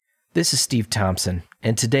This is Steve Thompson,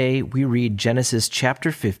 and today we read Genesis chapter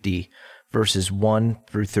 50, verses 1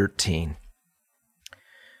 through 13.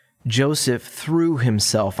 Joseph threw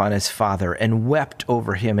himself on his father and wept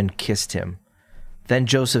over him and kissed him. Then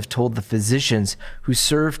Joseph told the physicians who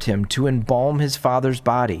served him to embalm his father's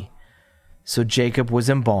body. So Jacob was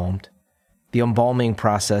embalmed. The embalming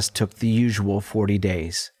process took the usual 40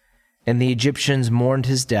 days, and the Egyptians mourned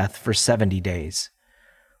his death for 70 days.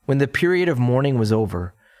 When the period of mourning was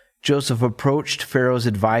over, Joseph approached Pharaoh's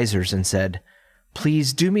advisors and said,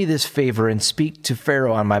 "Please do me this favor and speak to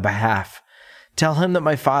Pharaoh on my behalf. Tell him that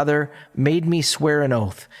my father made me swear an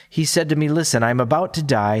oath. He said to me, 'Listen, I am about to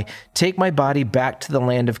die. Take my body back to the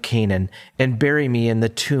land of Canaan and bury me in the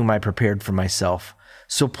tomb I prepared for myself.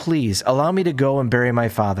 So please allow me to go and bury my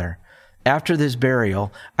father. After this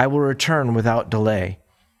burial, I will return without delay.'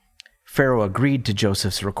 Pharaoh agreed to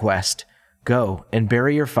Joseph's request. 'Go and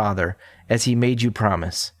bury your father as he made you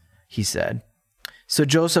promise,' he said. So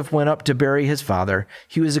Joseph went up to bury his father.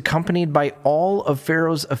 He was accompanied by all of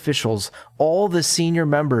Pharaoh's officials, all the senior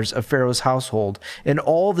members of Pharaoh's household, and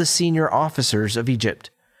all the senior officers of Egypt.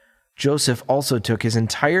 Joseph also took his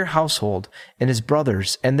entire household and his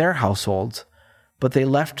brothers and their households, but they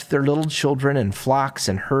left their little children and flocks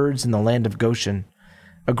and herds in the land of Goshen.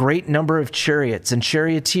 A great number of chariots and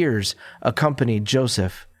charioteers accompanied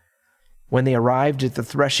Joseph. When they arrived at the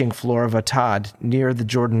threshing floor of Atad near the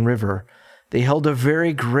Jordan River, they held a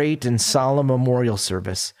very great and solemn memorial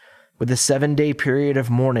service with a 7-day period of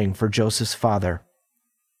mourning for Joseph's father.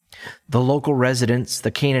 The local residents, the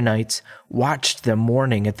Canaanites, watched them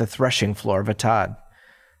mourning at the threshing floor of Atad.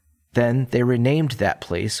 Then they renamed that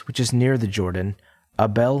place, which is near the Jordan,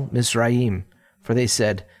 Abel Mizraim, for they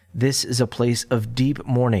said, "This is a place of deep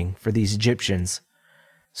mourning for these Egyptians."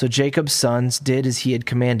 So Jacob's sons did as he had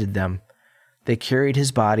commanded them. They carried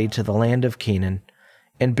his body to the land of Canaan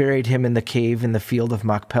and buried him in the cave in the field of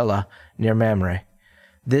Machpelah near Mamre.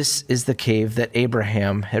 This is the cave that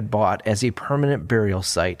Abraham had bought as a permanent burial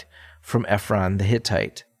site from Ephron the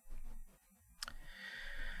Hittite.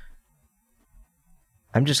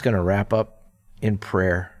 I'm just going to wrap up in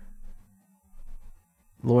prayer.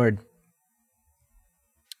 Lord,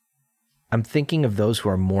 I'm thinking of those who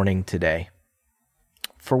are mourning today,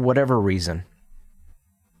 for whatever reason.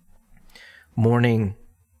 Mourning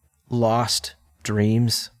lost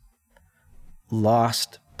dreams,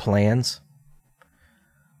 lost plans,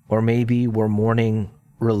 or maybe we're mourning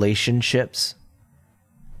relationships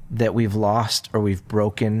that we've lost or we've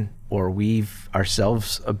broken or we've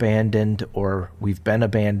ourselves abandoned or we've been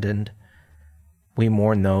abandoned. We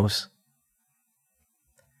mourn those.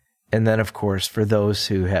 And then, of course, for those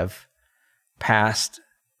who have passed,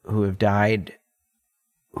 who have died,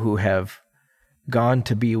 who have gone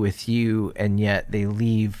to be with you, and yet they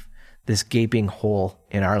leave this gaping hole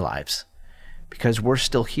in our lives because we're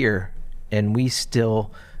still here and we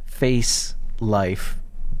still face life,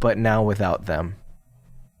 but now without them.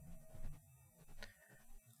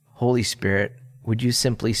 Holy Spirit, would you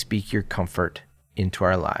simply speak your comfort into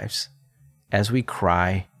our lives as we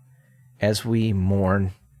cry, as we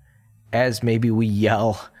mourn, as maybe we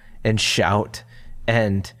yell and shout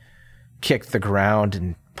and kick the ground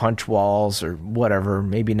and punch walls or whatever,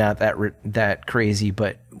 maybe not that crazy,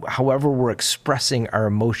 but however we're expressing our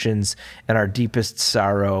emotions and our deepest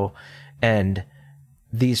sorrow and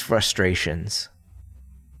these frustrations.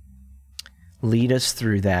 Lead us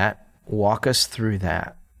through that, walk us through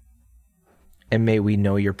that, and may we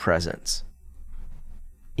know your presence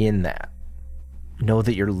in that. Know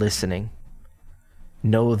that you're listening.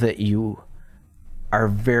 Know that you are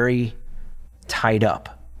very tied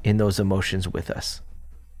up in those emotions with us,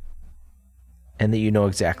 and that you know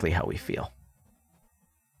exactly how we feel.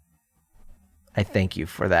 I thank you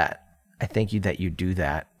for that. I thank you that you do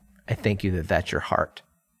that. I thank you that that's your heart.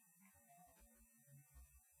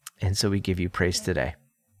 And so we give you praise today.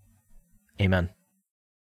 Amen.